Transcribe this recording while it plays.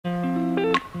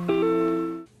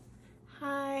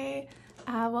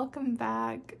welcome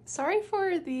back. Sorry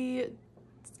for the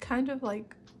kind of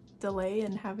like delay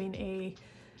in having a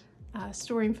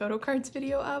storing Photocards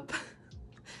video up.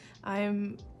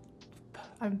 I'm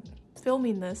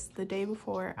filming this the day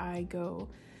before I go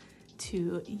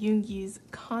to Yoongi's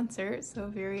concert, so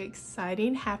very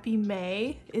exciting. Happy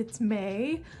May. It's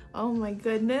May. Oh my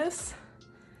goodness.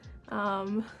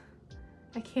 I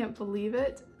can't believe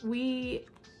it.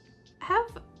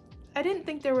 I didn't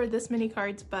think there were this many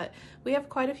cards, but we have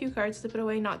quite a few cards to put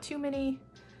away. Not too many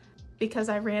because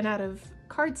I ran out of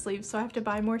card sleeves, so I have to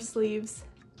buy more sleeves.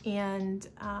 And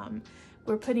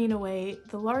we're putting away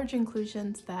the large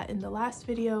inclusions that in the last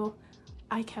video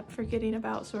I kept forgetting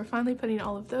about, so we're finally putting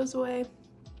all of those away.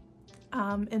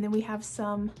 And then we have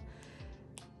some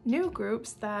new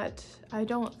groups that I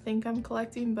don't think I'm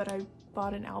collecting, but I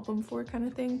bought an album for kind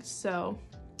of thing. So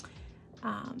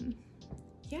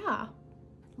yeah,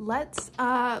 let's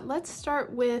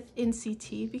start with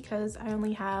NCT because I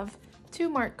only have 2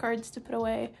 mark cards to put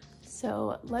away.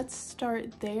 So let's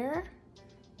start there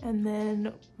and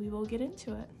then we will get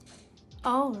into it.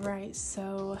 All right,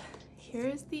 so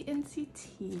here's the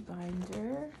NCT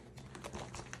binder.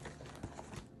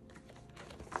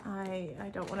 I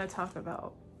don't want to talk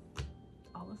about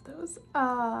all of those.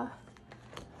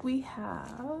 We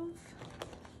have,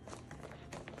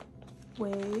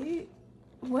 wait,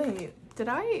 did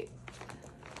I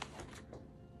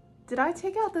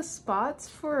take out the spots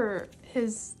for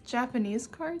his Japanese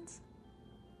cards?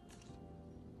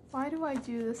 Why do I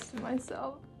do this to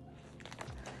myself?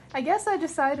 I guess I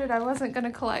decided I wasn't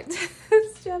gonna collect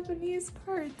his Japanese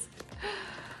cards,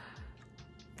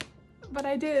 but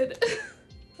I did.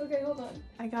 Okay, hold on.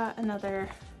 I got another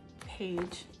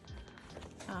page.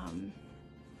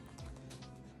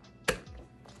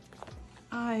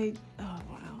 Oh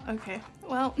wow, okay.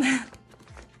 Well,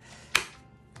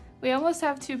 we almost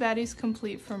have 2 baddies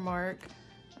complete for Mark.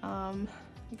 I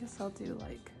guess I'll do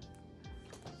like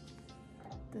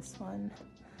this one.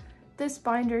 This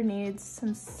binder needs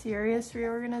some serious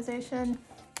reorganization.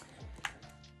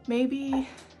 Maybe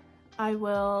I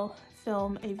will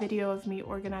film a video of me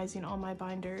organizing all my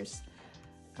binders.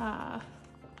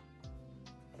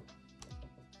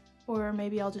 Or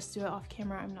maybe I'll just do it off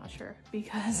camera, I'm not sure,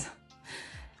 because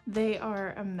they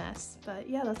are a mess. But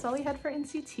yeah, that's all we had for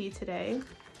NCT today.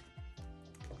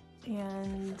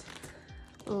 And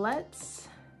let's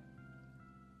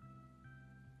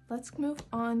move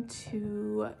on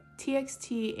to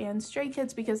TXT and Stray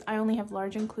Kids because I only have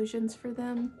large inclusions for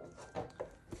them.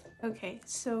 Okay,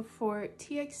 so for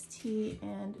TXT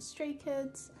and Stray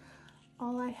Kids,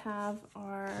 all I have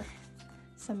are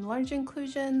some large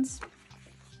inclusions.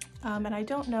 And I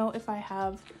don't know if I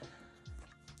have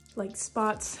like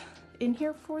spots in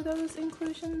here for those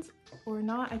inclusions or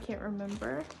not, I can't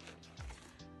remember.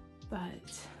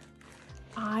 But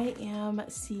I am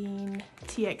seeing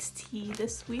TXT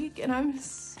this week and I'm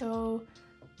so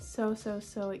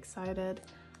excited.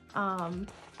 I'm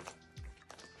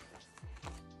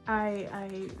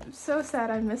so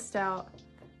sad I missed out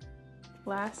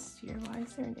last year. Why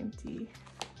is there an empty?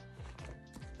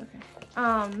 Okay.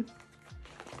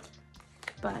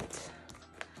 But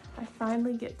I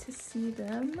finally get to see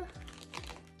them.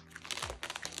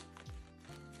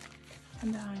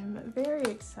 And I'm very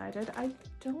excited. I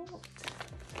don't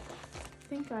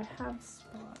think I have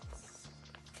spots.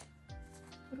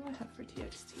 What do I have for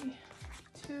TXT?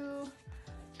 2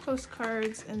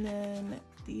 postcards and then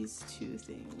these 2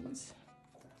 things.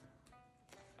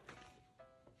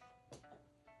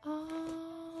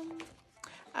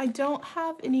 I don't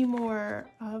have any more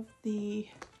of the,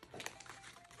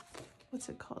 what's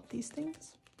it called? These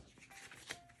things?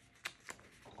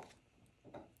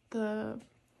 The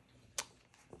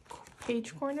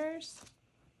page corners.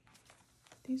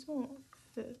 These won't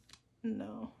fit.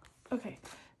 No. Okay,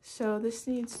 so this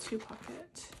needs 2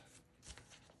 pocket.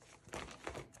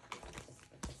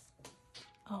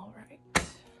 All right.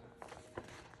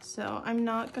 So I'm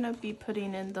not gonna be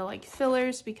putting in the like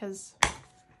fillers because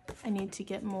I need to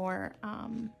get more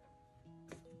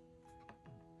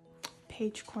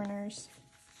page corners.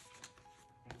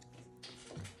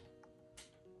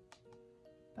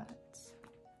 But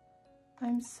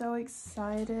I'm so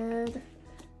excited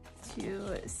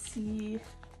to see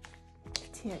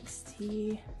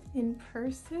TXT in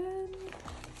person.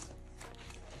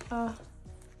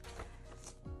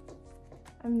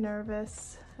 I'm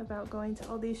nervous about going to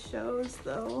all these shows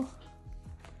though.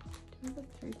 Do I have a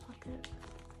 3 pocket?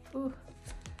 Ooh.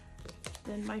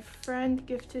 Then my friend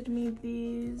gifted me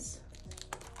these.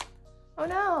 Oh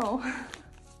no!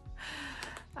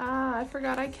 I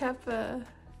forgot I kept a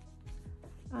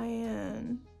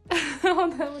IN. Oh,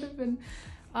 that would have been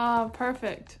Ah,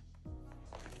 perfect.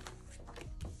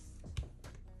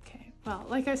 Okay, well,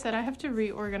 like I said, I have to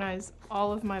reorganize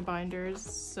all of my binders,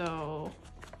 so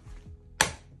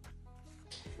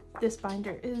this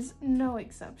binder is no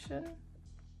exception.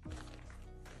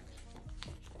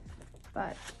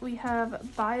 But we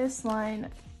have bias line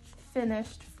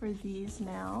finished for these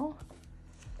now.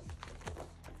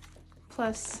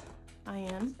 Plus I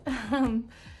am.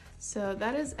 So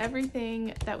that is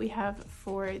everything that we have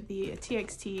for the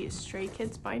TXT Stray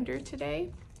Kids binder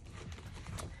today.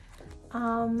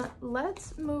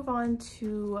 Let's move on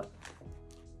to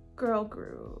girl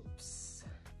groups.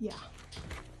 Yeah.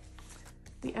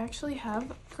 We actually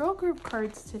have girl group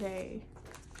cards today.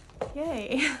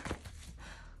 Yay.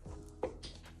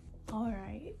 All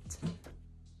right.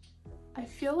 I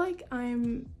feel like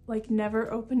I'm like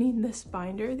never opening this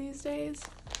binder these days,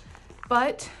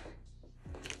 but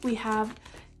we have,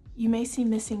 you may see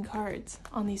missing cards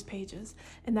on these pages,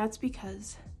 and that's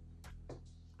because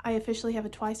I officially have a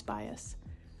twice bias.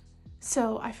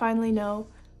 So I finally know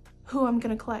who I'm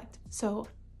gonna collect. So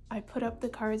I put up the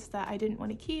cards that I didn't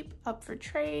want to keep up for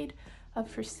trade, up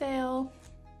for sale,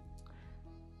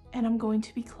 and I'm going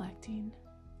to be collecting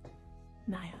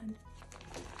Nyan.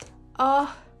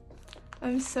 Oh,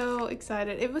 I'm so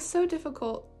excited. It was so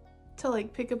difficult to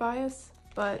like pick a bias,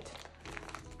 but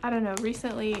I don't know,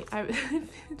 recently it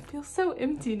feels so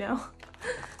empty now.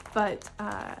 But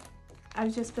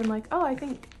I've just been like, oh, I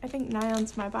think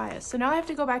Nyan's my bias. So now I have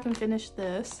to go back and finish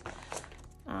this.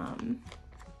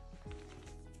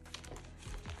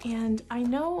 And I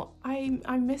know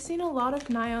I'm missing a lot of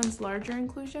Nyan's larger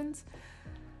inclusions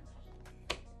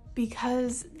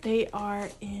because they are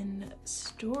in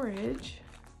storage,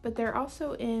 but they're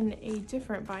also in a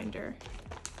different binder.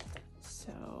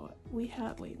 So we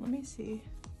have, wait, let me see.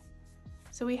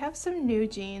 So we have some New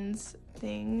Jeans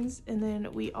things, and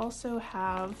then we also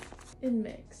have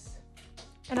NMIXX.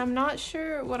 And I'm not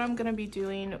sure what I'm gonna be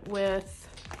doing with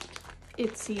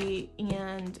Itsy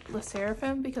and Le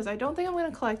Sserafim, because I don't think I'm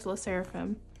gonna collect Le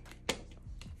Sserafim.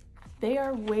 They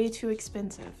are way too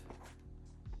expensive.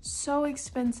 So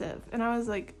expensive. And I was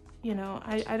like, you know,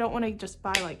 I don't want to just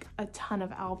buy like a ton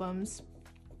of albums.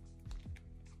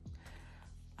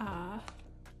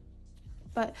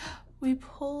 But we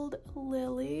pulled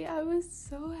Lily. I was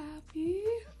so happy.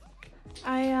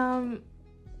 I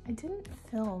didn't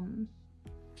film.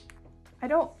 I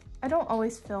don't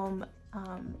always film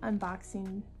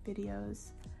unboxing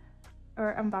videos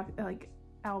or like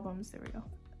albums. There we go.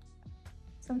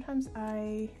 Sometimes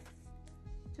I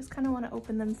just kind of want to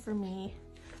open them for me,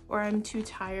 or I'm too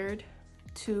tired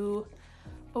to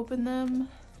open them.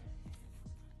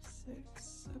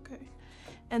 6, okay.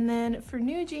 And then for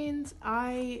New Jeans,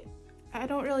 I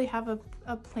don't really have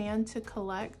a plan to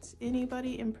collect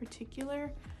anybody in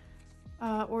particular,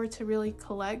 or to really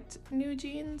collect New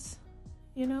Jeans,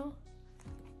 you know?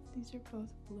 These are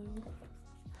both blue.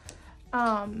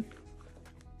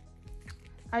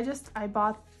 I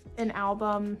bought an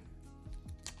album,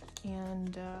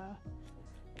 and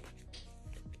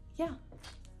yeah.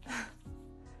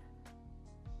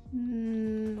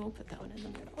 We'll put that one in the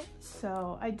middle.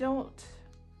 So I don't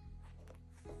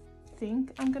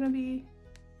think I'm gonna be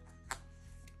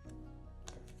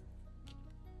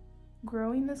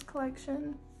growing this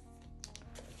collection,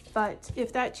 but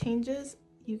if that changes,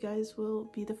 you guys will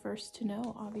be the first to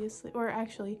know, obviously. Or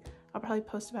actually, I'll probably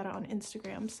post about it on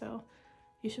Instagram, so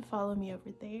you should follow me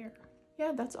over there.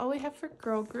 Yeah, that's all we have for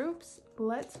girl groups.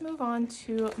 Let's move on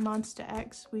to Monsta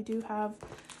X. We do have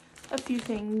a few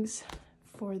things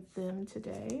for them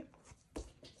today.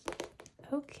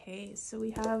 Okay, so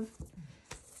we have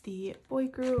the boy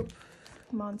group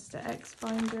Monsta X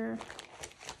binder,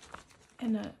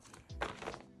 and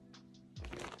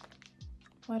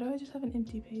why do I just have an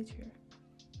empty page here?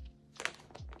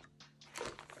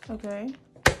 Okay.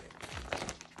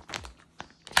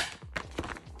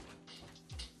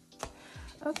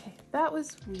 Okay, that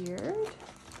was weird,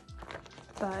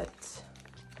 but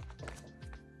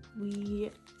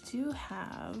we do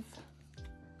have,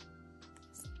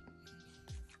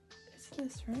 is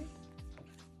this right?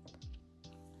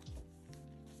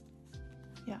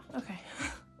 Yeah, okay.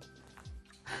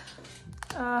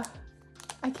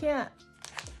 I can't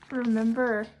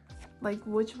remember like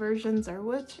which versions are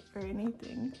which or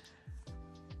anything.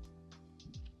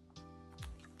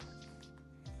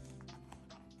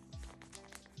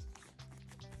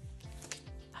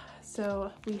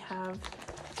 So we have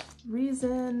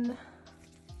Reason,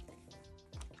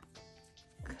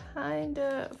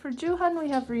 kinda, for Juhan we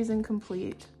have Reason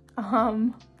complete.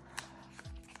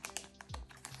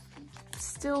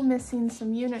 Still missing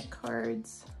some unit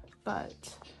cards,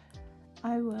 but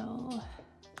I will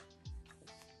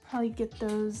probably get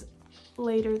those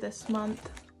later this month.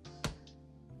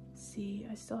 Let's see,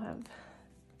 I still have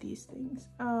these things.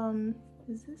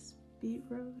 Is this Beet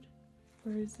Road?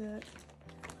 Or is it?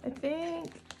 I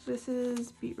think this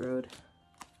is Beet Road.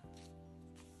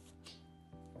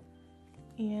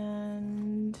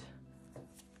 And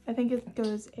I think it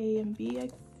goes A and B, I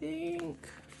think.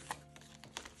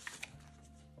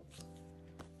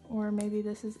 Or maybe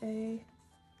this is A.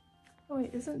 Oh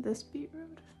wait, isn't this Beet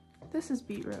Road? This is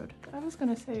Beet Road. I was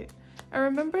gonna say, I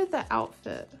remember the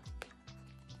outfit.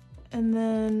 And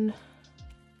then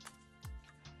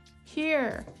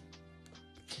here's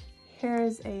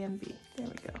A and B. There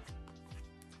we go.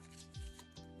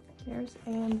 Here's A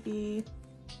and B.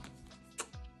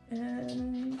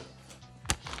 And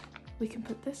we can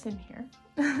put this in here.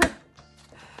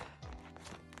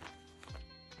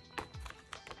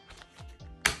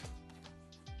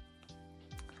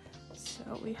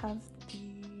 So we have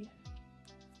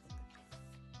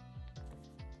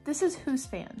this is Who's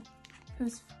Fan?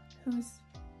 Who's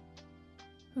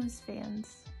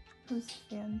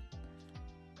Fan?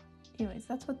 Anyways,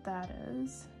 that's what that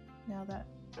is. Now that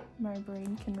my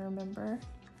brain can remember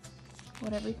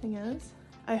what everything is.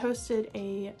 I hosted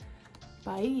a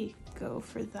Baiko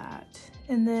for that.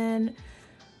 And then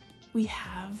we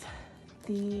have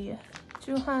the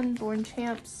Juhan Born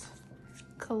Champs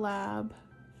collab.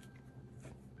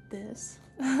 This.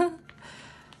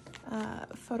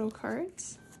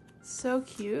 Photocards. So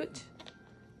cute.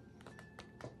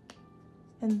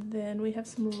 And then we have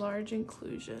some large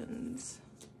inclusions.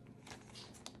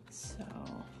 So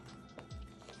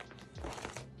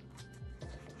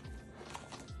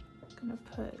I'm gonna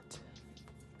put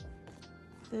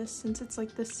this, since it's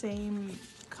like the same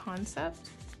concept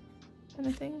kind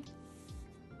of thing.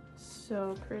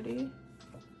 So pretty.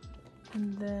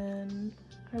 And then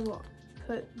I will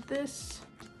put this,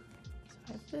 so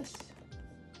I have this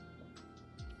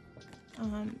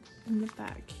in the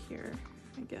back here,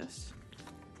 I guess.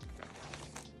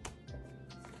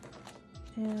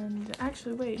 And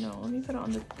actually, wait, no, let me put it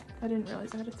on the, I didn't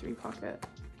realize I had a 3-pocket.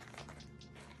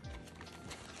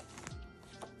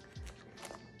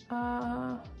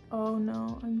 Oh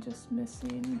no, I'm just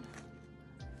missing,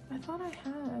 I thought I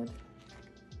had.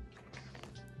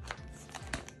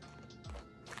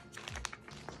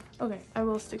 Okay, I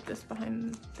will stick this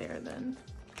behind there then.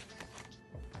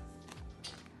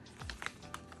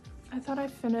 I thought I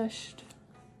finished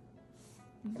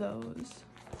those,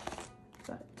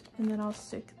 but, and then I'll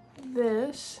stick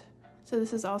this. So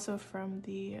this is also from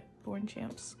the Born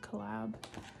Champs collab.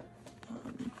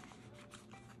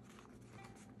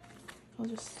 I'll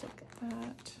just stick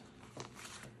that.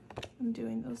 I'm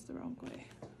doing those the wrong way.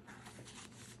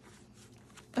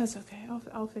 That's okay,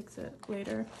 I'll fix it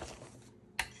later.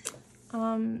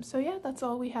 So yeah, that's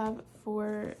all we have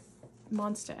for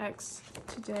Monsta X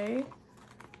today.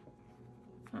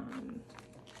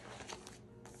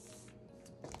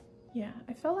 Yeah,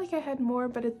 I felt like I had more,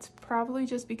 but it's probably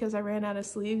just because I ran out of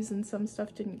sleeves and some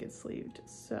stuff didn't get sleeved.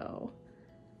 So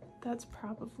that's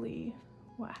probably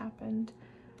what happened.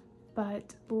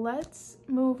 But let's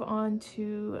move on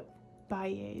to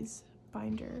Baye's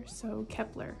binder, so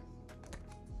Kepler.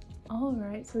 All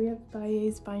right, so we have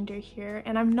Baye's binder here,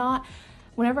 and I'm not,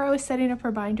 whenever I was setting up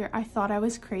her binder, I thought I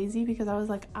was crazy because I was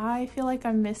like, I feel like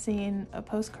I'm missing a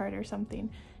postcard or something,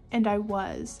 and I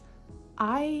was.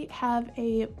 I have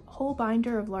a whole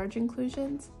binder of large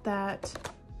inclusions that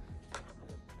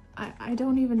I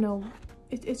don't even know,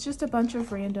 it's just a bunch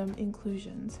of random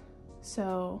inclusions,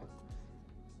 so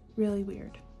really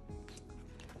weird.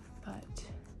 But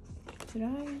did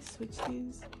I switch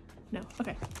these? No,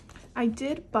 okay. I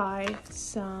did buy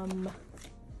some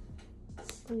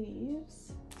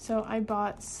sleeves. So I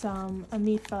bought some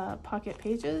Amifa pocket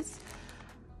pages.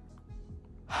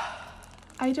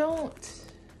 I don't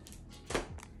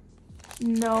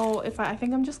know if I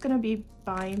think I'm just gonna be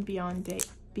buying Beyond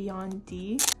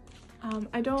D.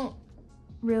 I don't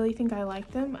really think I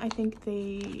like them. I think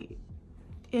they,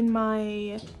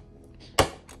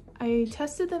 I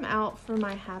tested them out for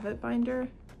my Have It binder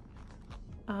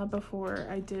before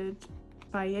I did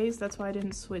Baye's. That's why I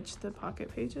didn't switch the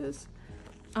pocket pages.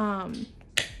 And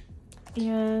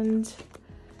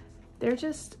they're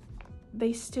just,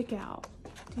 they stick out.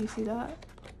 Do you see that?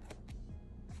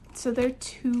 So they're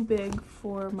too big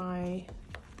for my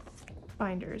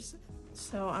binders.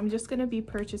 So I'm just gonna be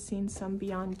purchasing some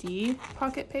Beyond D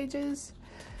pocket pages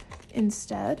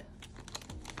instead.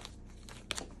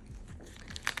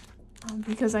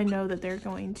 Because I know that they're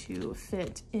going to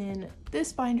fit in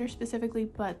this binder specifically,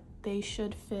 but they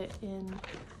should fit in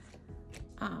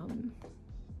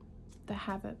the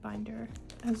habit binder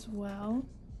as well.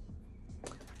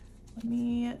 Let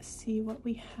me see what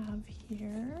we have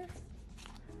here.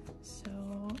 So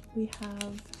we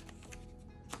have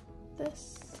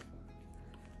this.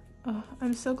 Oh,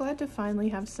 I'm so glad to finally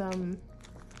have some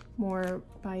more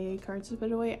BAE cards to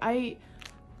put away. I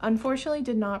unfortunately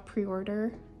did not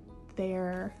pre-order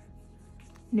their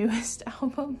newest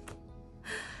album.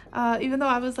 Even though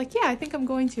I was like, yeah, I think I'm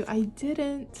going to. I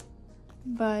didn't,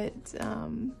 but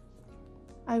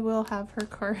I will have her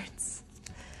cards.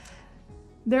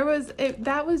 That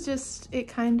was just, it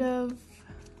kind of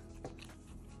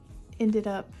ended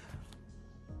up,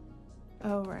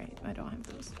 oh right, I don't have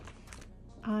those.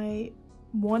 I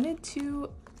wanted to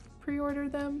pre-order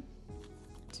them.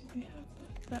 Do we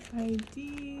have the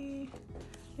ID?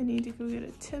 I need to go get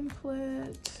a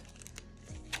template.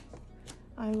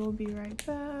 I will be right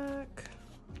back.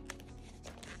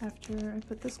 After I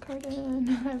put this card in,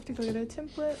 I have to go get a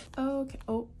template. Okay,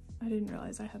 oh, I didn't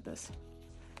realize I had this.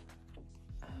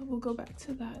 We'll go back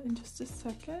to that in just a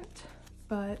second,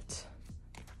 but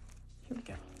here we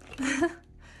go.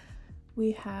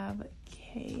 We have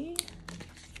K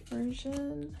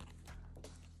version.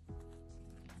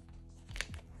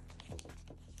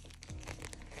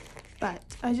 But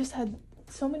I just had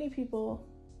so many people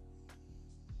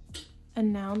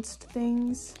announced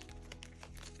things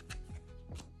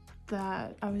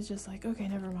that I was just like, okay,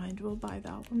 never mind, we'll buy the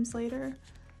albums later.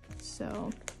 So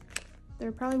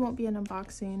there probably won't be an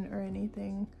unboxing or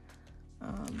anything.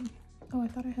 Oh, I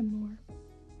thought I had more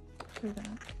for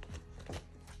that.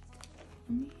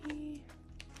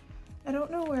 I don't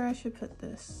know where I should put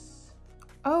this.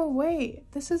 Oh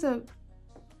wait, this is a,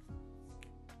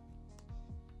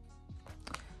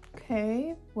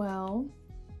 okay, well,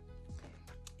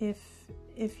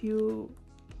 if you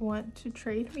want to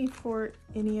trade me for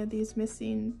any of these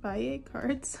missing BAE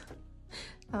cards,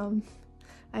 I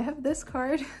have this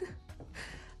card.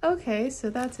 Okay,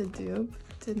 so that's a dupe.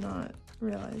 Did not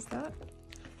realize that.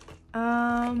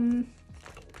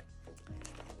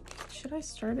 Should I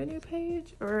start a new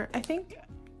page? Or I think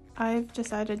I've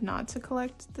decided not to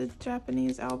collect the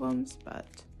Japanese albums, but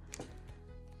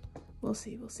we'll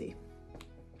see, we'll see.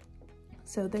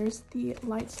 So there's the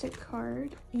light stick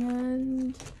card,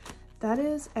 and that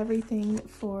is everything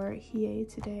for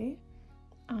Hiei today.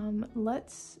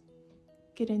 Let's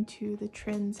get into the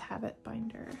Trendz habit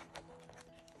binder.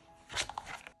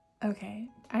 Okay,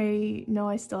 I know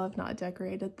I still have not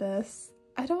decorated this.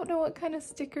 I don't know what kind of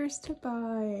stickers to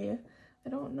buy. I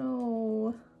don't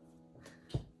know.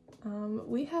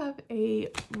 We have a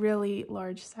really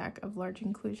large stack of large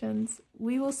inclusions.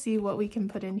 We will see what we can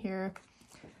put in here.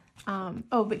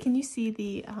 Oh, but can you see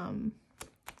the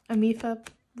Amifa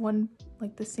one,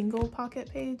 like the single pocket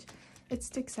page? It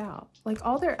sticks out. Like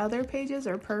all their other pages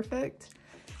are perfect.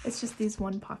 It's just these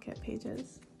one pocket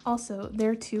pages. Also,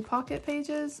 their two pocket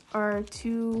pages are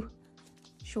too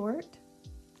short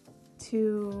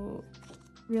to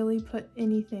really put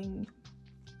anything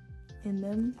in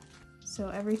them. So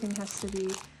everything has to be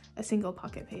a single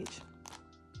pocket page,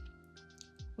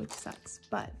 which sucks,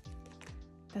 but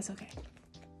that's okay.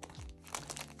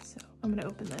 So I'm gonna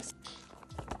open this.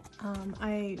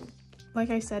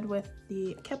 Like I said with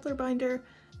the Kepler binder,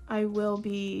 I will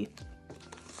be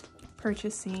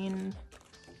purchasing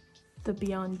the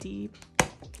Beyond D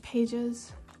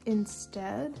pages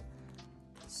instead.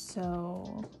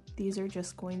 So these are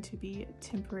just going to be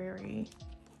temporary.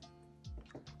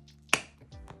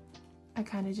 I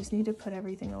kind of just need to put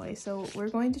everything away. So we're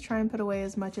going to try and put away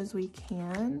as much as we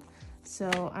can.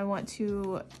 So I want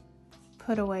to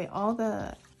put away all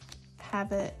the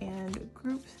habit and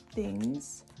group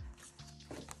things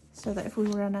so that if we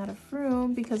run out of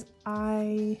room, because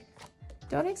I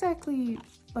don't exactly,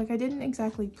 like I didn't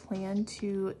exactly plan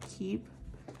to keep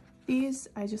these,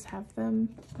 I just have them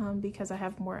because I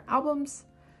have more albums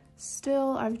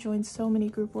still. I've joined so many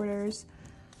group orders.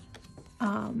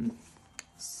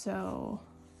 So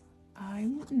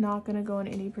I'm not gonna go in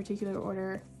any particular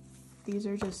order. These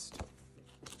are just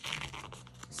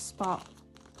spot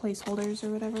placeholders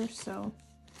or whatever, so.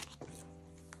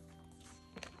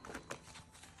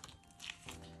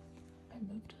 I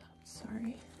moved that,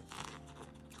 sorry.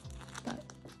 But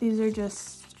these are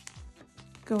just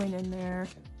going in there.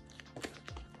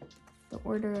 The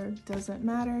order doesn't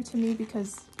matter to me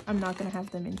because I'm not gonna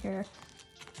have them in here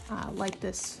like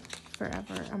this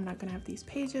forever. I'm not gonna have these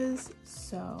pages,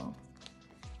 so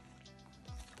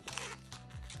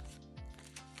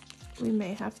we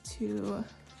may have to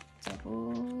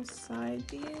double side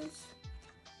these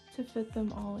to fit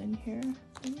them all in here.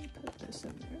 Let me put this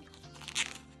in there.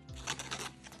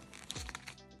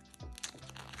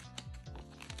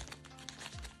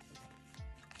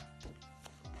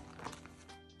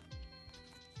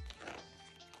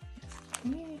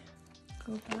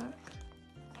 go back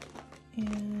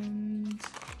and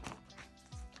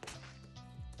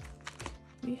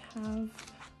we have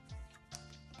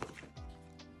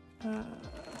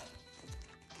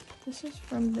this is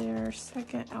from their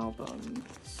second album,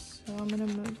 so I'm gonna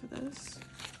move this,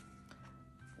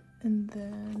 and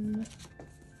then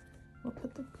we'll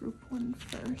put the group one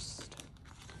first.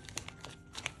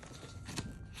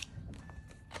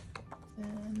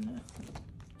 Then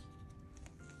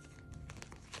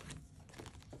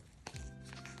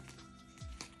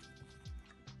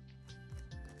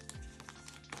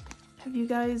have you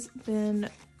guys been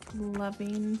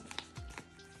loving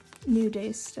New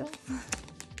Day still?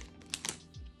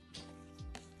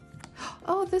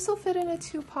 Oh, this will fit in a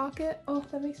 2 pocket. Oh,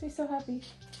 that makes me so happy.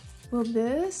 Will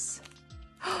this?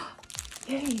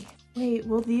 Yay. Wait,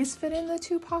 will these fit in the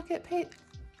 2 pocket page?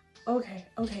 Okay.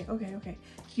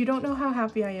 You don't know how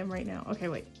happy I am right now. Okay,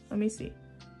 wait, let me see.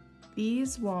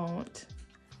 These won't.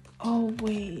 Oh,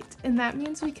 wait. And that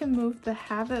means we can move the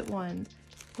Habit one,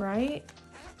 right?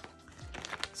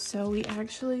 So we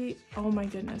actually, oh my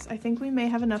goodness. I think we may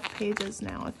have enough pages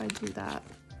now if I do that.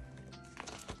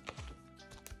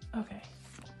 Okay.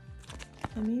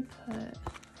 Let me put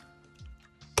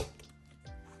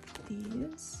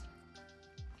these.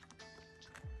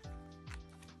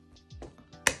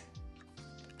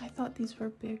 I thought these were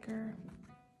bigger.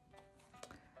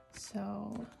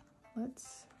 So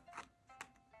let's,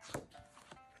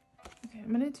 okay,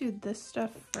 I'm gonna do this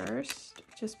stuff first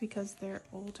just because they're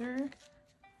older.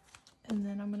 And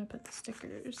then I'm gonna put the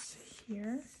stickers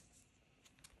here.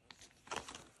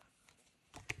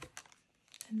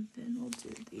 And then we'll do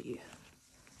the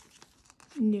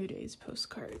New Days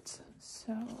postcards.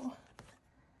 So,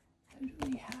 who do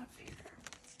we have here?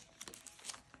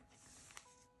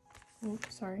 Oh,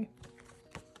 sorry.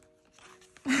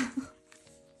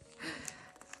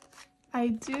 I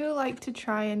do like to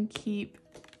try and keep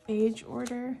page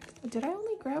order. Did I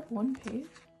only grab one page?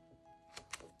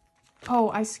 Oh,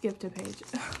 I skipped a page.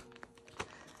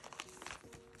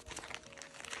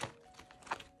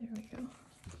 There we go.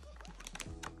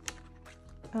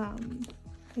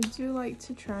 I do like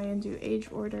to try and do age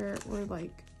order or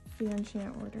like fan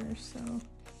chant order, so.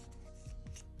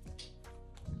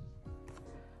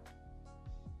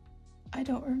 I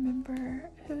don't remember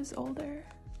who's older.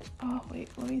 Oh wait,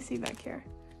 let me see back here.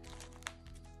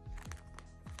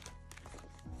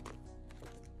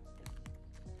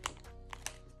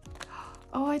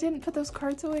 Oh, I didn't put those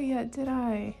cards away yet, did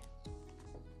I?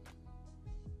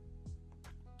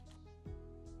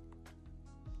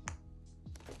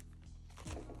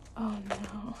 Oh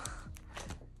no.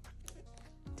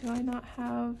 Do I not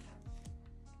have...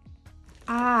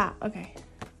 Ah, okay.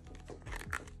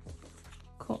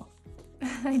 Cool.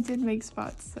 I did make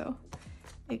spots, so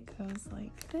it goes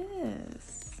like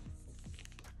this.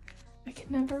 I can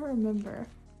never remember.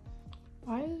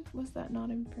 Why was that not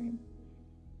in frame?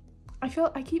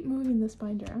 I keep moving this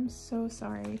binder. I'm so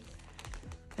sorry.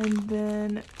 And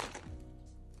then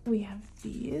we have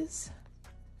these.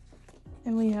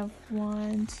 And we have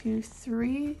 1, 2,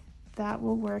 3. That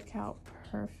will work out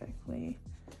perfectly.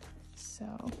 So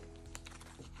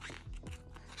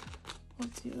we'll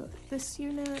do this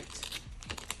unit.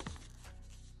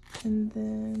 And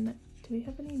then, do we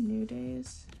have any New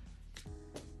Days?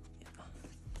 Yeah.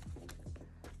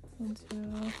 We'll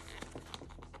do...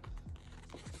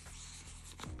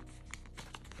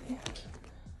 Yeah.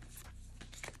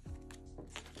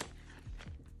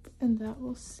 And that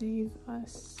will save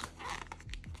us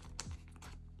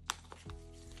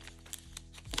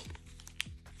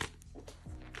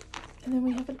and then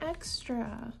we have an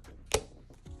extra.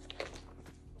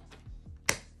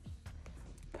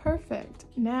 Perfect.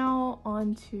 Now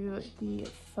on to the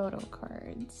photo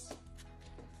cards.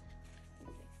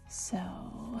 So,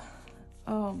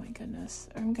 oh my goodness,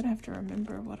 I'm gonna have to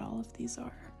remember what all of these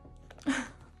are.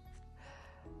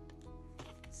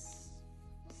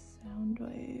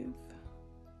 Soundwave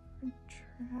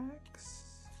tracks.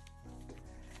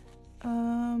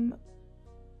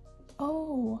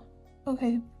 Oh,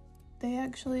 okay. They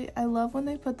actually, I love when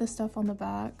they put this stuff on the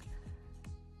back.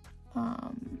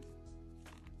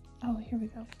 Oh, here we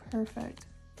go. Perfect.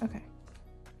 Okay.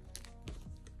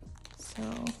 So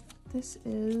this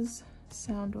is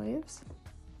Soundwaves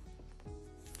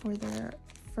for their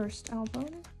first album.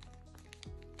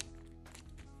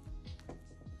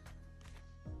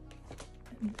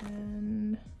 And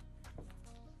then,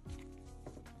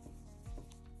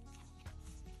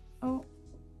 oh,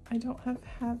 I don't have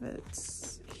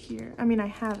Habits here. I mean, I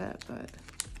have it, but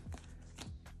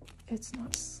it's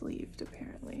not sleeved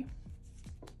apparently.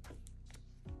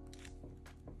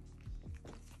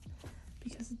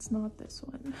 Because because it's not this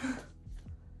one.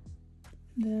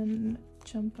 Then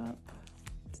jump up.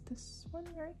 It's this one,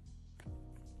 right?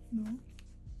 No.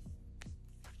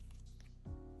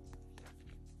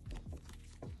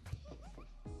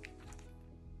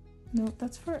 No,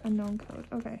 that's for unknown code.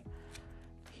 Okay.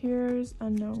 Here's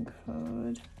unknown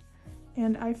code.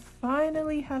 And I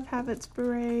finally have Habits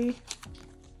Beret.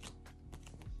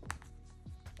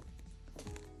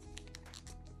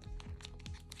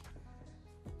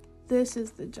 This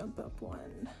is the jump up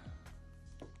one.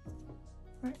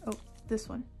 Right? Oh, this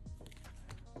one.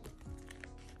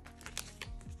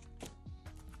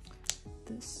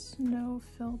 The snow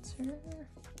filter.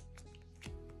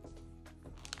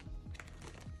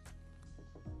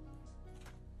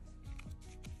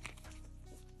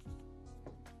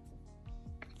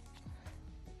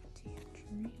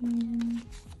 Tangerine.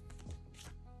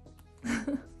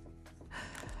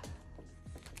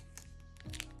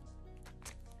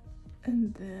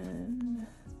 And then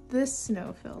this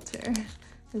snow filter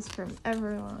is from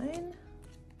Everline.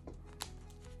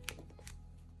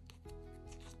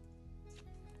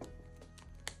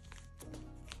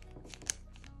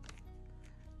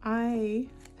 I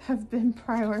have been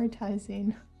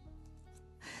prioritizing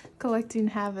collecting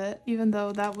Habit, even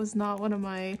though that was not one of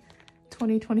my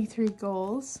 2023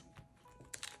 goals.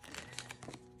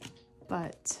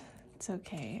 But it's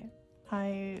okay.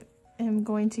 I am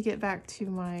going to get back to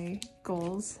my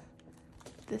goals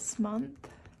this month.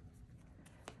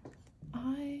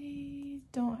 I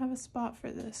don't have a spot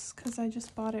for this because I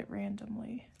just bought it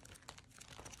randomly.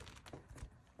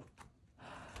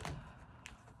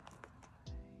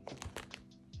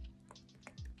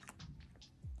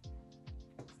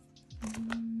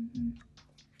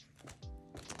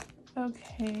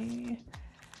 Okay,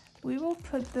 we will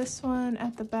put this one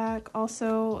at the back.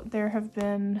 Also, there have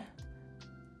been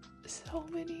so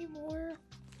many more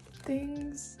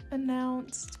things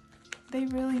announced. They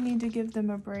really need to give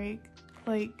them a break.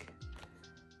 Like,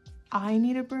 I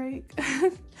need a break.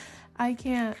 I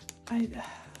can't, I'm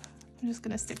just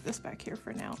gonna stick this back here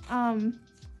for now.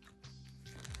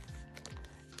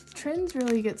 Trendz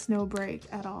really gets no break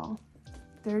at all.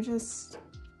 They're just,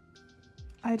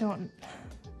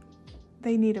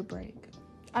 they need a break.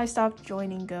 I stopped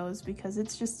joining Goes because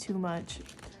it's just too much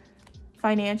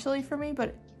financially for me,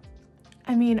 but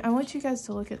I mean, I want you guys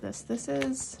to look at this.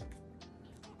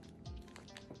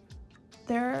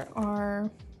 There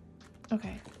are,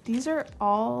 okay, these are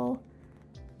all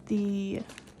the,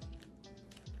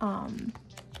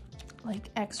 like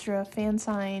extra fan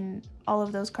sign, all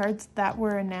of those cards that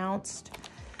were announced.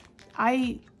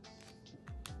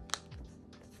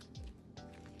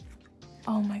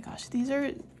 Oh my gosh, these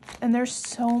are, and there's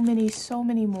so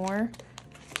many more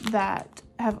that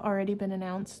have already been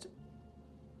announced.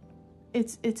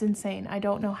 It's insane. I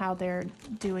don't know how they're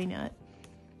doing it.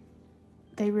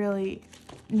 They really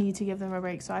need to give them a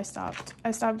break. So I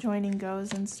stopped joining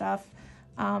Goes and stuff.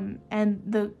 And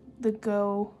the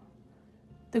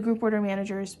group order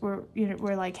managers were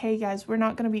like, hey guys, we're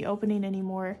not going to be opening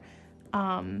anymore.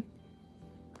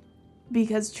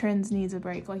 Because Trendz needs a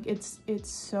break. Like, it's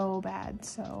so bad.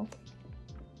 So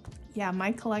yeah,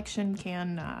 my collection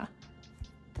can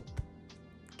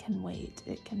wait.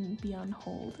 It can be on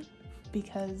hold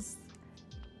because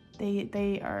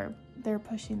they're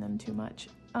pushing them too much.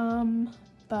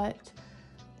 But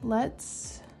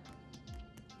let's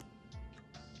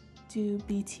do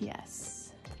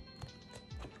BTS.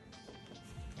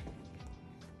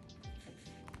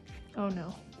 Oh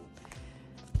no.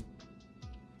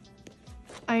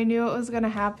 I knew it was gonna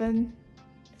happen.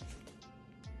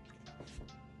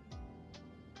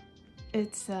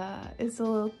 It's a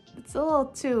little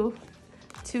too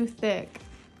thick.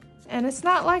 And it's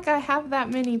not like I have that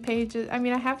many pages. I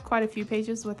mean, I have quite a few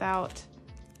pages without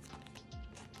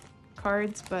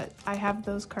cards, but I have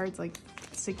those cards like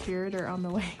secured or on the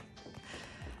way.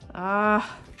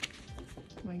 Ah,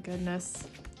 my goodness.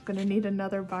 I'm gonna need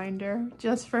another binder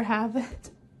just for Habit.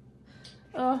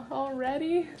 Oh,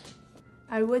 already?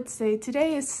 I would say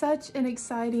today is such an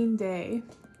exciting day.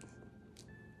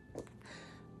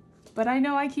 But I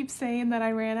know I keep saying that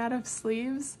I ran out of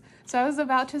sleeves. So I was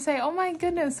about to say, oh my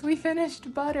goodness, we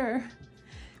finished Butter.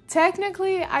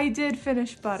 Technically, I did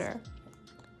finish Butter.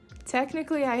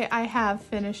 Technically, I have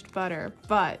finished Butter,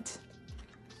 but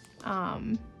where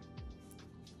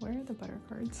are the Butter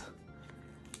cards?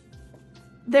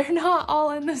 They're not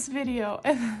all in this video,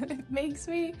 and it makes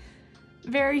me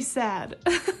very sad.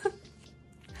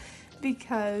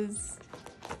 Because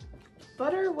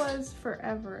Butter was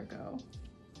forever ago.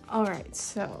 All right,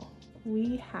 so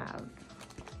we have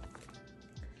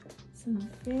some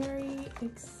very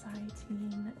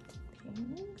exciting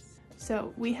things.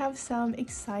 So we have some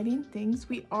exciting things.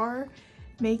 We are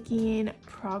making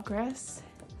progress,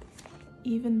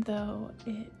 even though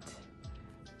it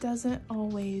doesn't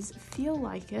always feel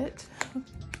like it.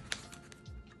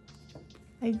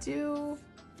 I do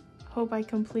hope I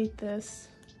complete this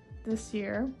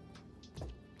year.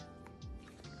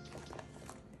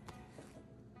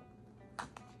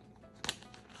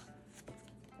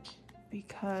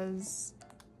 Because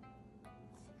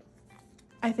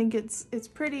I think it's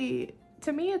pretty,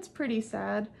 to me it's pretty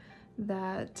sad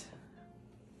that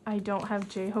I don't have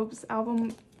J-Hope's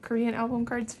Korean album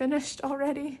cards finished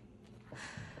already.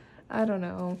 I don't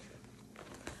know,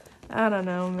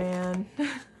 man.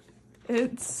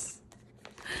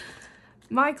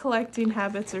 My collecting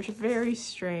habits are very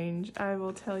strange, I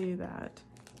will tell you that.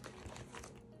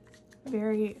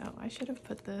 Oh, I should have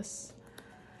put this.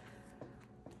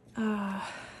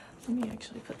 Let me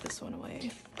actually put this one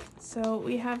away. So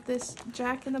we have this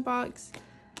Jack in the Box.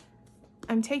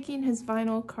 I'm taking his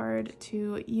vinyl card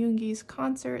to Yoongi's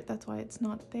concert, that's why it's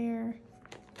not there.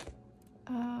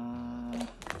 I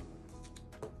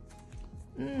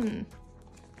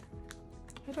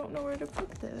don't know where to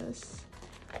put this.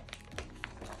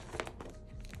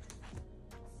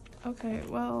 Okay,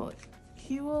 well,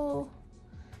 he will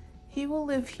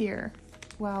live here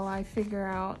while I figure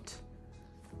out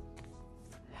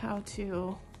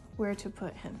where to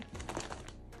put him.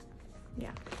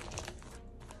 Yeah.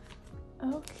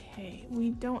 Okay,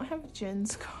 we don't have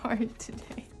Jin's card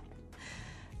today.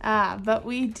 But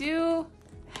we do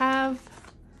have,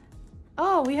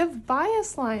 oh, we have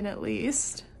Bias Line at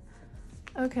least.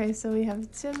 Okay, so we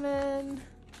have Jimin,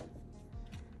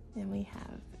 and we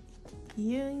have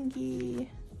Yoongi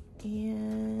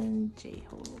and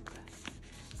J-Hope.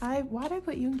 Why'd I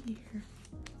put Yoongi here?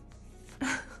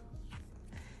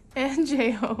 And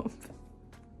J-Hope.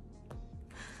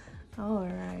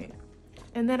 Alright.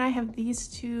 And then I have these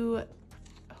two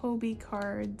Hobie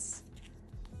cards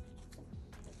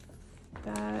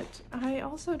that I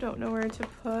also don't know where to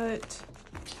put.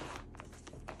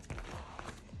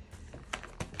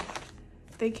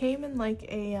 They came in like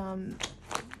a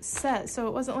set, so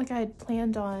it wasn't like I had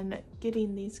planned on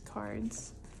getting these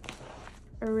cards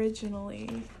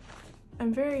originally.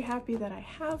 I'm very happy that I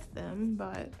have them,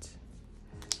 but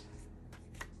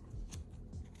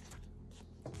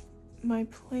my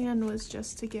plan was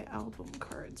just to get album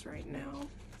cards right now.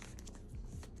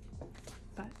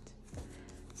 But,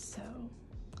 so,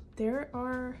 there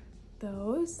are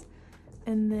those.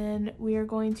 And then we are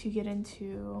going to get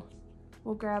into,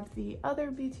 we'll grab the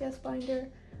other BTS binder,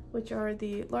 which are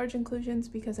the large inclusions,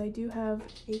 because I do have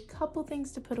a couple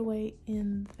things to put away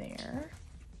in there.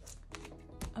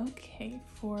 Okay,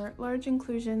 for large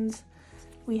inclusions,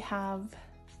 we have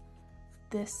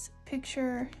this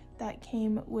picture that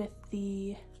came with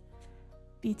the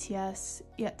BTS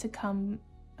Yet to Come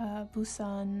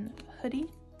Busan hoodie.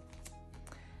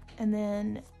 And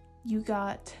then you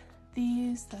got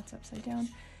these, that's upside down,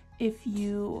 if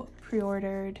you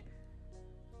pre-ordered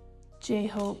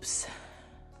J-Hope's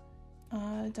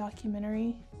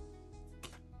documentary,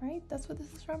 right? That's what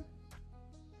this is from?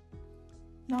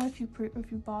 Not if you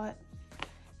bought.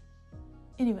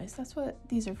 Anyways, that's what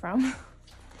these are from.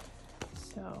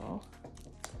 So,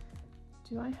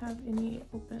 do I have any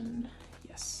open?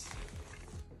 Yes.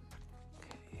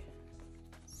 Okay.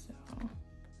 So, I'm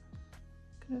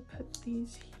gonna put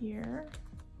these here.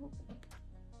 Oh.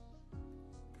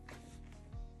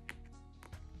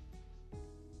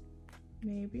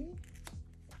 Maybe.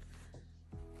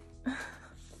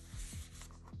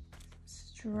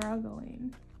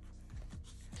 Struggling.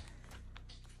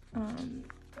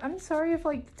 I'm sorry if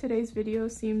like today's video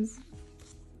seems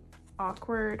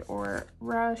awkward or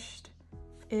rushed.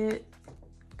 It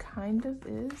kind of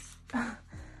is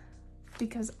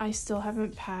because I still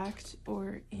haven't packed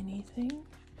or anything.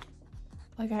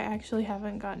 Like I actually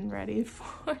haven't gotten ready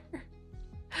for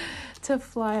to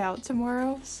fly out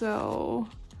tomorrow, so,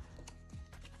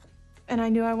 and I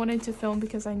knew I wanted to film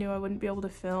because I knew I wouldn't be able to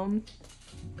film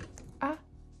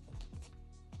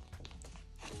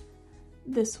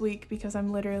this week because I'm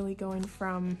literally going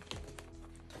from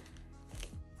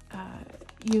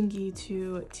Yoongi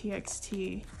to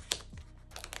TXT,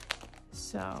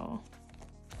 so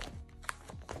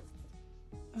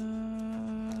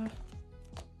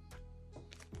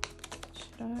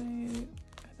should I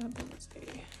thought that was a,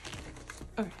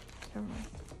 okay, never mind.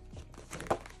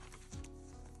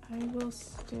 I will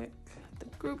stick the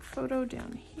group photo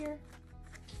down here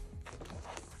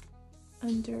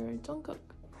under Jungkook.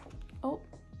 Oh,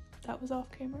 that was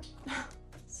off camera.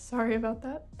 Sorry about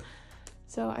that.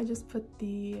 So I just put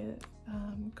the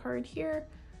card here.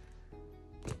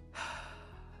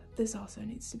 this also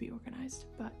needs to be organized,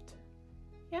 but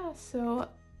yeah, so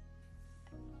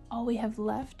all we have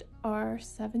left are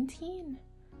 17.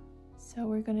 So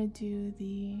we're gonna do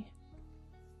the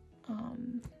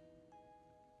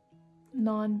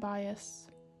non-bias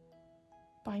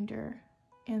binder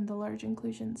and the large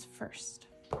inclusions first.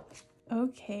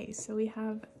 Okay, so we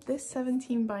have this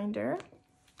 17 binder,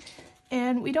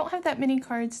 and we don't have that many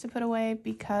cards to put away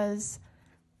because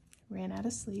we ran out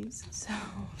of sleeves, so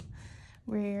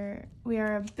we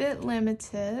are a bit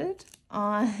limited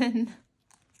on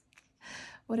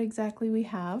what exactly we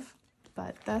have,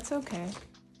 but that's okay.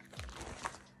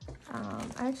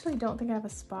 I actually don't think I have a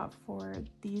spot for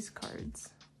these cards.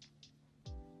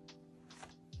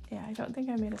 Yeah, I don't think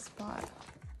I made a spot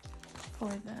for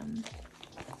them.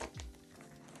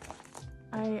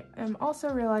 I am also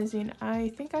realizing I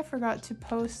think I forgot to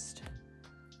post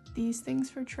these things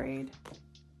for trade,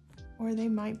 or they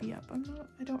might be up.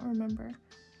 I don't remember.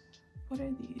 What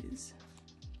are these?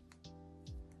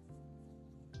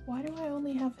 Why do I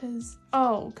only have his?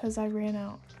 Oh, because I ran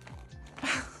out.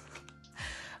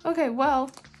 Okay,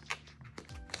 well,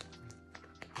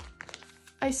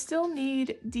 I still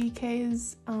need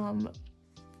DK's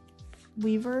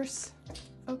weavers.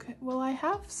 Okay, well, I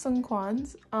have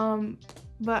Sunquan's,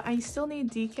 but I still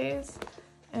need DK's,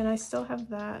 and I still have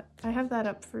that. I have that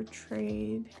up for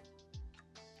trade.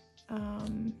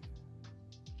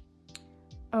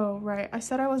 Oh, right. I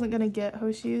said I wasn't gonna get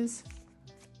Hoshi's,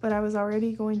 but I was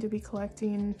already going to be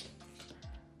collecting.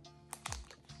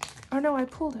 Oh no, I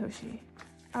pulled Hoshi.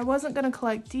 I wasn't gonna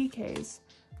collect DK's,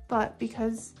 but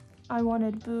because I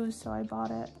wanted Boo's, so I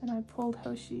bought it, and I pulled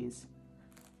Hoshi's.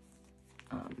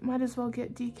 Might as well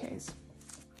get DK's.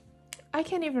 I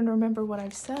can't even remember what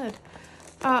I've said.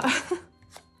 I'm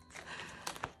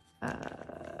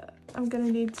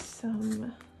gonna need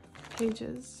some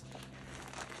pages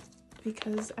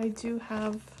because I do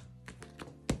have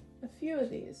a few of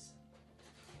these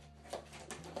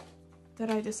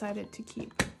that I decided to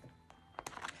keep.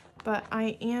 But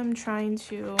I am trying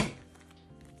to,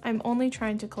 I'm only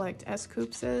trying to collect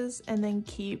S-Coopses and then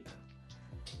keep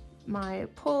my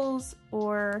pulls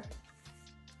or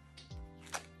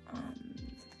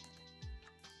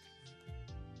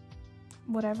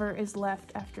whatever is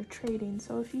left after trading.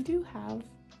 So if you do have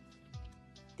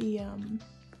the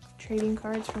trading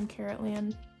cards from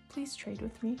Carrotland, please trade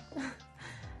with me.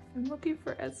 I'm looking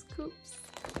for S-Coops.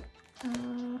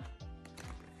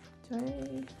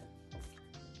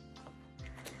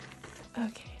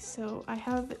 Okay, so I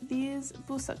have these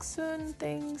Busaksun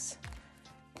things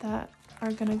that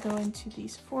are gonna go into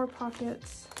these 4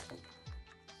 pockets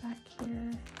back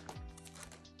here.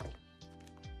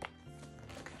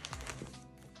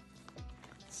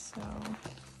 So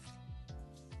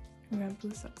we have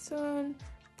Busaksun,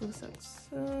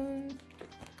 Busaksun.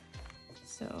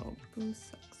 So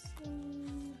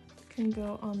Busaksun can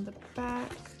go on the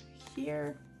back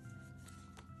here.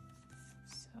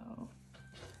 So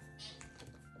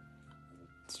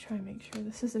let's try and make sure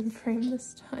this is in frame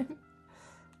this time.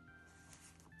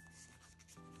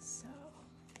 So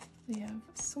we have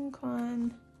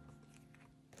Sunquan, and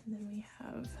then we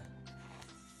have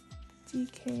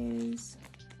DK's,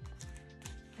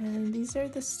 and these are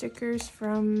the stickers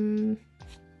from,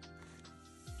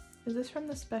 is this from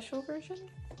the special version?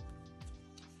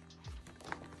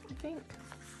 I think.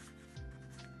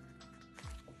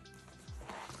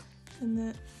 And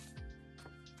then,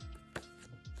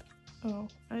 oh,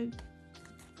 I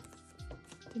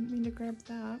didn't mean to grab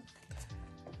that.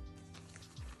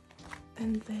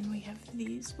 And then we have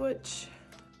these, which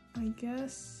I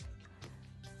guess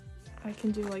I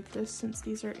can do like this since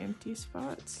these are empty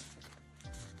spots.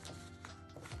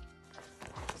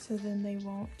 So then they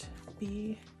won't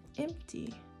be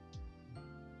empty.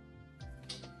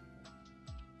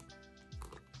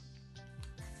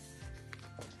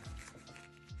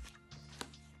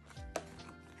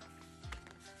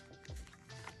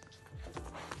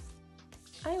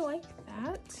 I like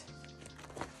that.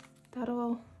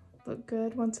 That'll look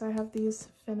good once I have these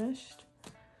finished.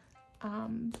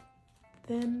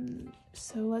 Then,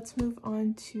 so let's move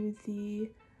on to the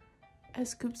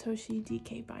S-Coops Hoshi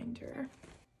DK binder.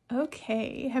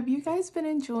 Okay, have you guys been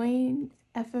enjoying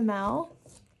FML?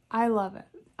 I love it.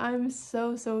 I'm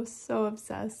so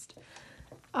obsessed.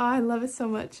 Oh, I love it so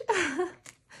much.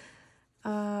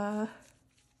 What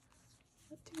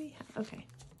do we have? Okay,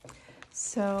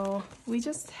 so we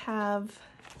just have,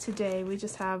 today we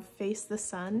just have Face the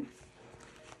Sun.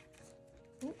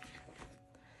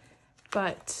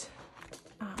 But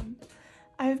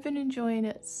I've been enjoying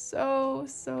it so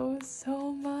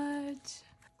much.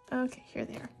 Okay, here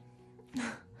they are.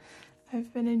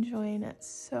 I've been enjoying it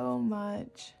so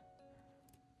much.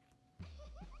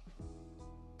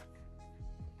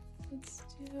 Let's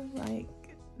do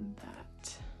like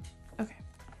that. Okay.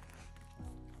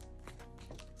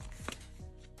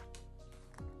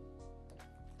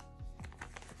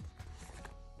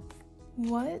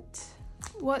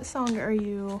 What song are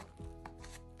you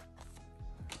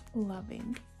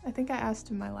loving? I think I asked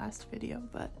in my last video,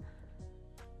 but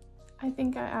I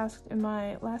think I asked in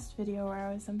my last video where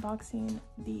I was unboxing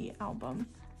the album,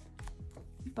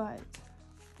 but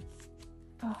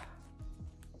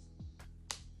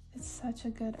it's such a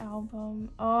good album.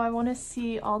 Oh, I want to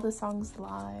see all the songs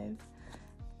live.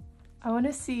 I want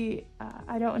to see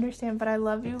I Don't Understand But I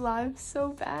Love You live so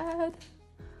bad.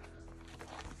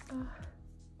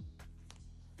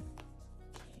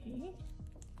 Okay.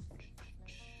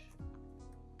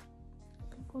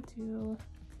 I think we'll do...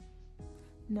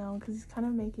 No, because he's kind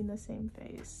of making the same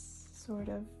face, sort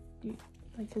of.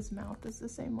 Like his mouth is the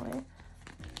same way.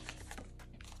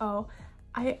 Oh,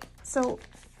 so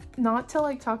not to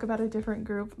like talk about a different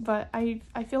group, but I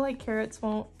feel like Carrots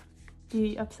won't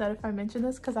be upset if I mention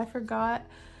this because I forgot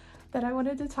that I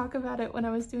wanted to talk about it when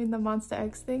I was doing the Monsta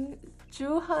X thing.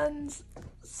 Jooheon's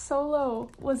solo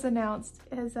was announced,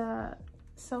 his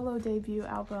solo debut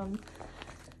album,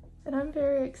 and I'm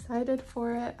very excited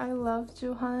for it. I love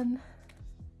Jooheon.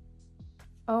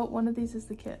 Oh, one of these is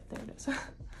the kit. There it is.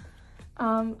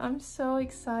 I'm so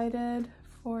excited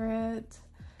for it,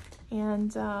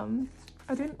 and I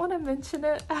didn't want to mention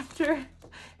it after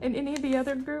in any of the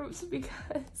other groups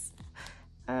because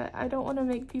I don't want to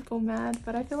make people mad,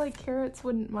 but I feel like Carrots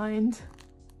wouldn't mind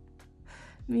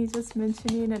me just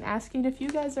mentioning and asking if you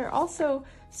guys are also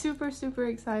super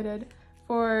excited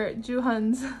for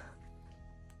Jooheon's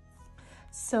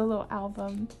solo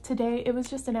album. Today, it was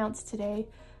just announced today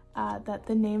that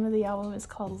the name of the album is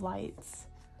called Lights.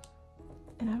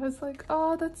 And I was like,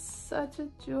 oh, that's such a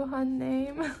Jooheon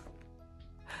name.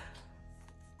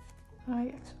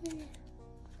 I actually...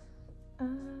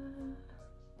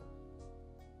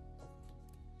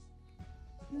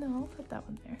 no, I'll put that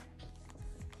one there.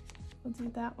 We'll do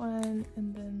that one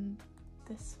and then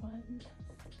this one.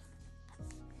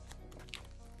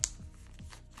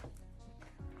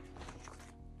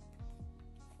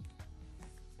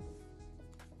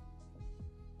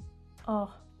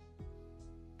 Oh,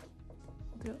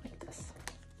 we'll do it like this.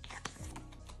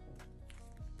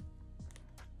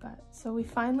 But so we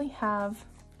finally have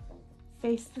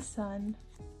Face the Sun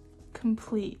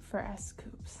complete for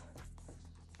S-Coups.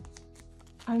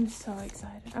 I'm so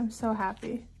excited. I'm so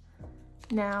happy.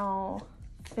 Now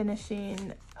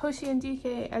finishing Hoshi and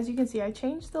DK. As you can see, I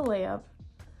changed the layout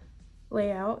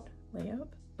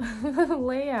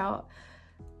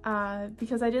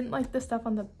because I didn't like the stuff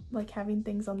on the, like having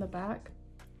things on the back,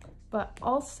 but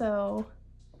also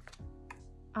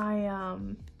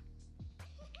I'm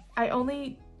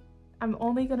only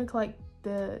gonna collect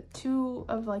the 2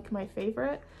 of like my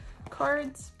favorite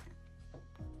cards.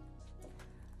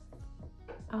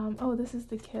 Oh, this is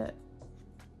the kit.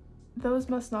 Those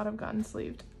must not have gotten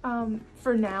sleeved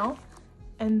for now,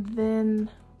 and then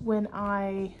when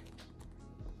I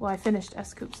finished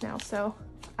S-Coups now, so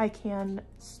I can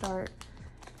start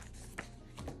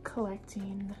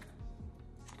collecting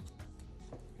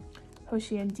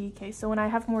Hoshi and DK. So when I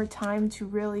have more time to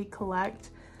really collect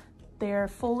their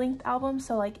full-length albums,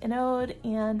 so like An Ode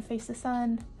and Face the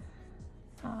Sun,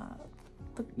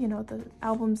 you know, the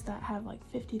albums that have like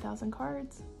 50,000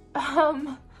 cards,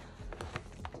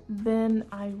 then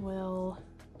I will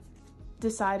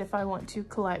decide if I want to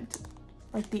collect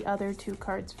like the other 2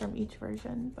 cards from each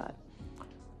version. But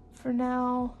for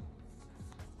now,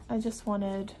 I just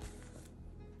wanted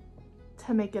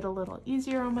to make it a little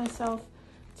easier on myself,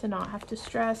 to not have to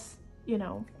stress, you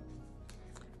know.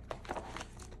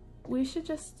 We should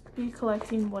just be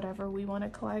collecting whatever we want to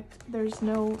collect. There's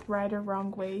no right or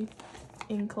wrong way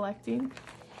in collecting.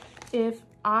 If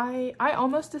I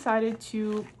almost decided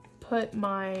to put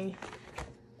my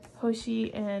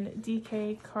Hoshi and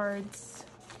DK cards,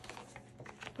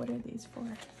 what are these for?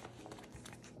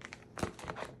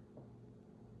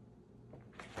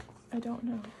 I don't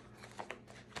know.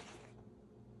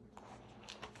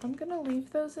 I'm gonna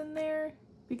leave those in there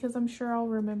because I'm sure I'll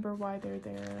remember why they're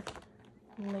there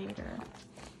later.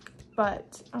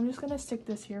 But I'm just gonna stick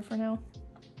this here for now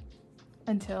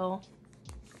until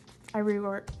I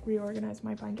reorganize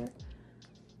my binder.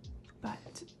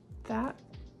 But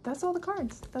that's all the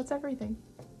cards. That's everything.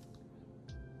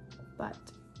 But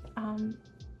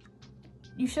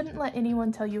you shouldn't let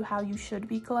anyone tell you how you should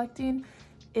be collecting.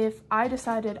 If I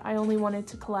decided I only wanted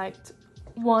to collect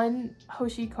one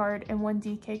Hoshi card and one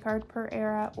DK card per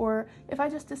era, or if I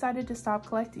just decided to stop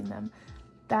collecting them,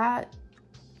 that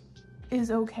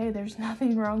is okay. There's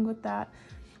nothing wrong with that.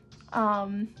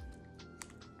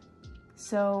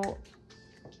 So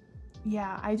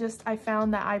yeah, I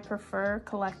found that I prefer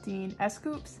collecting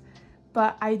S-Scoops,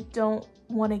 but I don't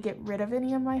want to get rid of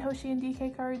any of my Hoshi and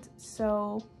DK cards,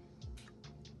 so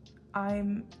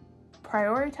I'm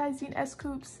prioritizing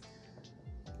S-Scoops,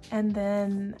 and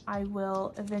then I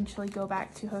will eventually go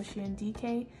back to Hoshi and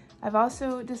DK. I've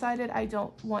also decided I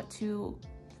don't want to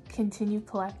continue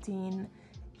collecting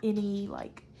any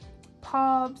like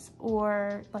POBs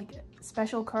or like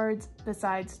special cards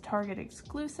besides Target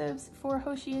exclusives for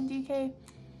Hoshi and DK.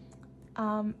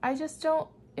 I just don't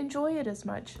enjoy it as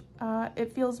much.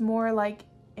 It feels more like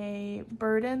a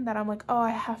burden that I'm like, oh, I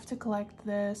have to collect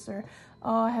this, or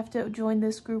oh, I have to join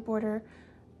this group order.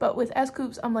 But with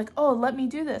S-Scoops, I'm like, oh, let me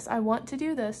do this. I want to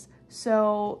do this.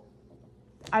 So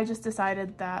I just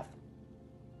decided that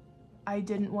I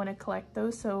didn't want to collect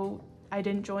those, so I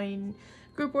didn't join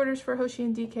group orders for Hoshi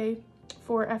and DK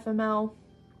for FML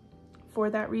for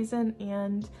that reason,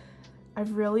 and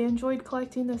I've really enjoyed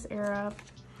collecting this era.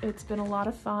 It's been a lot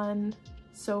of fun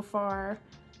so far,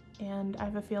 and I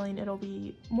have a feeling it'll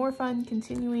be more fun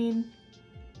continuing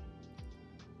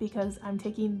because I'm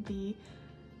taking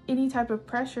any type of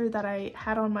pressure that I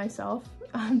had on myself.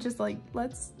 I'm just like,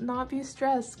 let's not be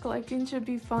stressed. Collecting should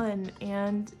be fun,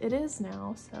 and it is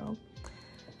now. So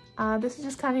this is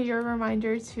just kind of your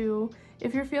reminder to,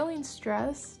 if you're feeling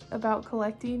stressed about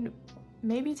collecting,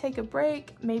 maybe take a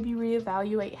break, maybe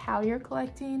reevaluate how you're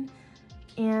collecting,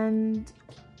 and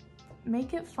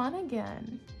make it fun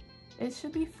again. It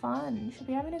should be fun. You should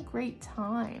be having a great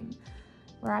time,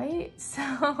 right?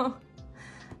 So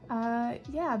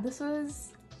yeah, this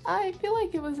was, I feel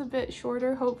like it was a bit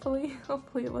shorter, hopefully.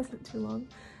 Hopefully it wasn't too long.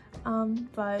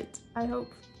 But I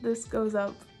hope this goes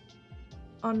up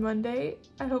on Monday.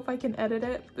 I hope I can edit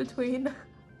it between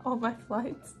all my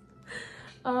flights.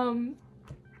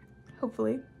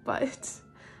 Hopefully, but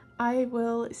I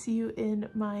will see you in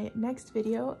my next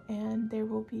video, and there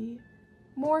will be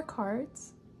more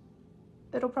cards.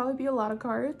 It'll probably be a lot of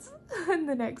cards in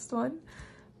the next one,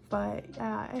 but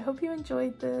I hope you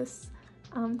enjoyed this.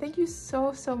 Thank you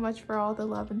so much for all the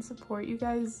love and support. You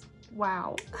guys,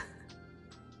 wow.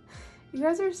 You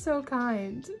guys are so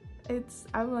kind.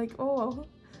 I'm like, oh,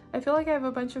 I feel like I have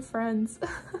a bunch of friends.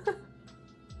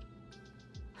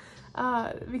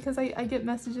 Because I get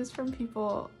messages from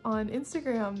people on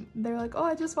Instagram. They're like, oh,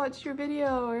 I just watched your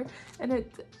video, and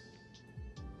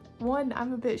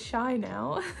I'm a bit shy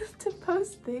now to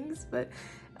post things, but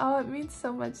it means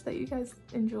so much that you guys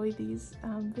enjoy these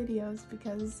videos,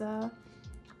 because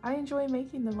I enjoy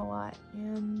making them a lot,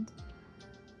 and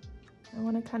I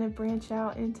want to kind of branch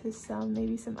out into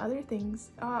maybe some other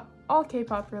things, all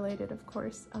K-pop related, of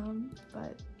course,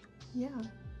 but yeah,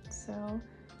 so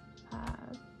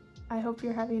I hope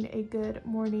you're having a good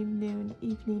morning, noon,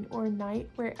 evening, or night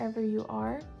wherever you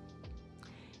are,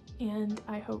 and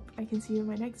I hope I can see you in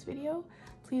my next video.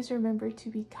 Please remember to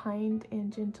be kind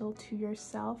and gentle to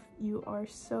yourself. You are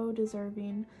so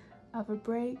deserving of a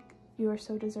break. You are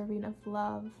so deserving of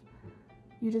love.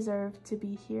 You deserve to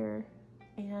be here,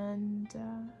 and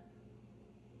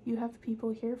you have people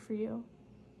here for you.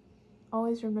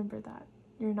 Always remember that.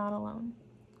 You're not alone,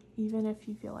 even if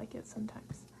you feel like it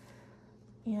sometimes.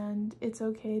 And it's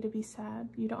okay to be sad.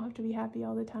 You don't have to be happy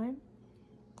all the time.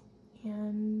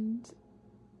 And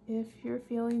if you're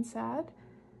feeling sad,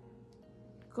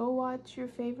 go watch your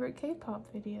favorite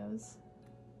K-pop videos.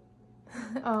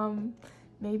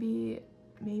 Maybe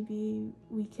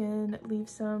we can leave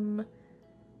some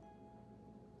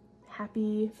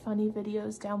happy, funny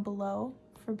videos down below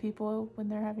for people when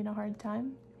they're having a hard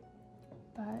time.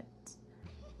 But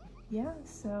yeah,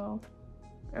 so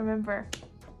remember,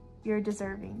 you're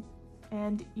deserving,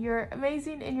 and you're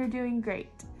amazing, and you're doing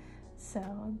great. So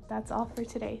that's all for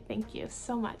today. Thank you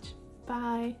so much.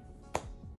 Bye.